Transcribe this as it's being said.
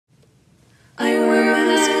I wear a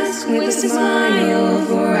mask with a smile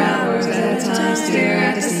for hours at a time, stare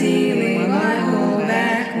at the ceiling while I hold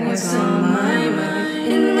back what's on my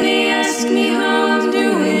mind. And when they ask me how I'm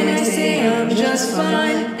doing, I say I'm just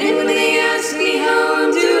fine. And when they ask me how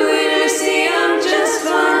I'm doing, I say I'm just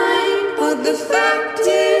fine. But the fact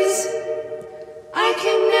is, I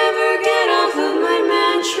can never get off of my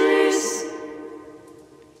mattress.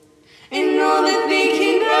 And all that they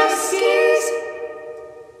can ask is,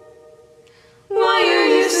 why are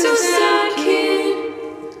you so sad, kid?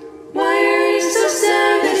 Why are you so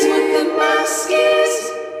sad? That's what the mask is.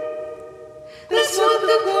 That's what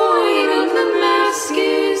the point of the mask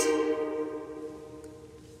is.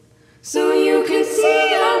 So you can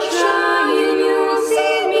see I'm trying, you won't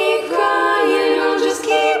see me crying. I'll just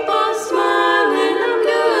keep on smiling. I'm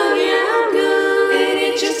good, yeah, I'm good. And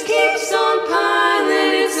it just keeps on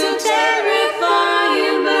piling. It's so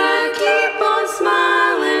terrifying, but I keep on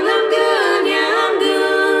smiling. I'm good, yeah, I'm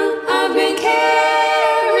good. I've been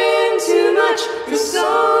caring too much for so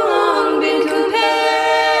long, been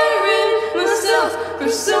comparing myself for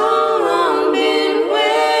so long, been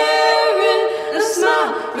wearing a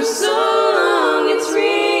smile for so long. It's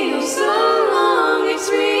real, so long, it's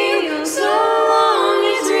real, so long,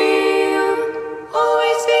 it's real.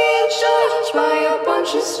 Always being judged by a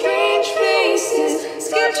bunch of strange faces.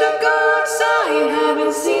 Scared to go outside,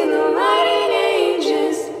 haven't seen the light in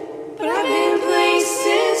ages. But I've been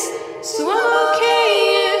places, so I'm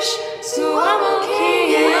okay-ish. So I'm okay,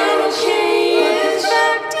 yeah, I'm okay. But the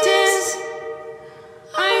fact is,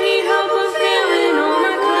 I need help with failing all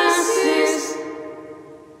my classes.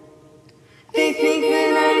 They think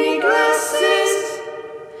that I need glasses.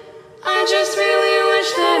 I just really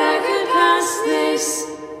wish that I could pass this.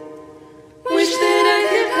 Wish that I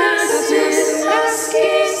could pass this. Mask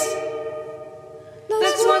is,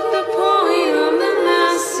 that's what the point of the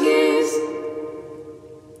mask is.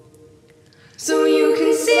 So you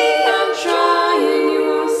can see I'm trying, you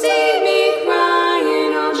won't see me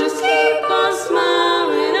crying. I'll just keep on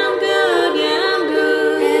smiling. I'm good, yeah, I'm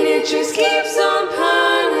good. And it just keeps on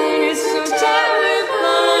piling. It's so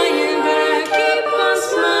terrifying, but I keep on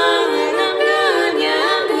smiling. I'm good, yeah,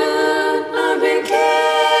 I'm good. I've been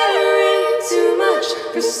caring too much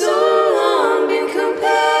for so long, been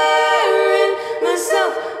comparing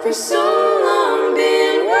myself for so long,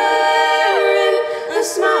 been wearing a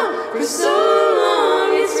smile for so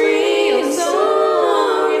long. It's real, so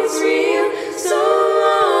long, it's real, so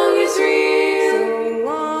long, it's real, so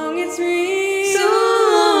long, it's real, so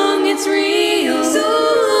long, it's real, so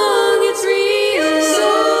long, it's real, so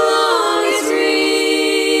long, it's real.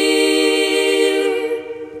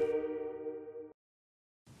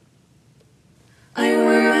 I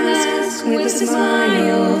wear a mask with a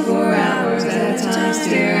smile for hours at a time,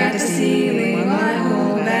 stare at the ceiling while I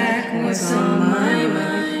hold back what's on my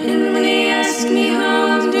mind. And when they ask me how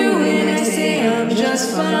I'm doing, I say I'm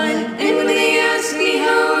just fine. And when they ask me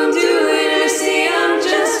how I'm doing, I say I'm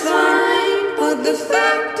just fine. But the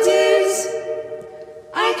fact is,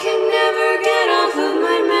 I can never get off of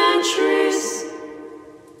my mattress.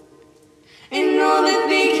 And all that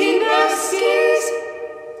they can ask is,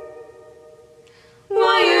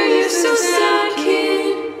 why are you so sad,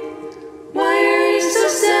 kid? Why are you so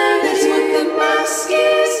sad? That's what the mask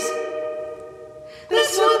is.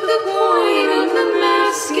 That's what the point of the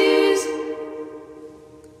mask is.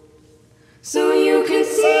 So you can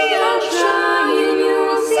see I'm trying, you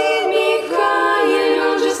won't see me crying.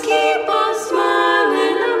 I'll just keep on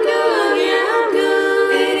smiling. I'm good, yeah, I'm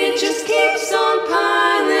good. And it just keeps on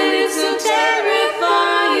piling. It's so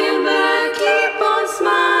terrifying, but I keep on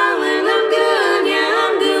smiling. I'm good, yeah,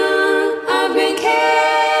 I'm good. I've been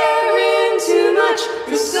caring too much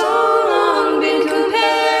for so long, been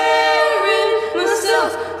comparing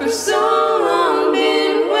myself for so long,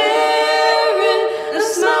 been wearing a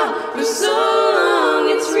smile for so long.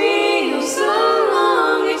 It's real, so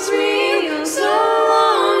long, it's real, so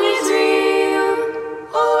long, it's real.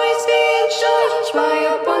 Always being judged by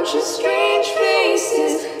a bunch of strange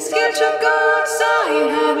faces. Scared to go outside,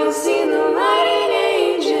 haven't seen the light in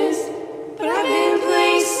ages. But I've been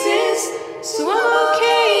places, so I'm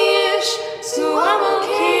okay.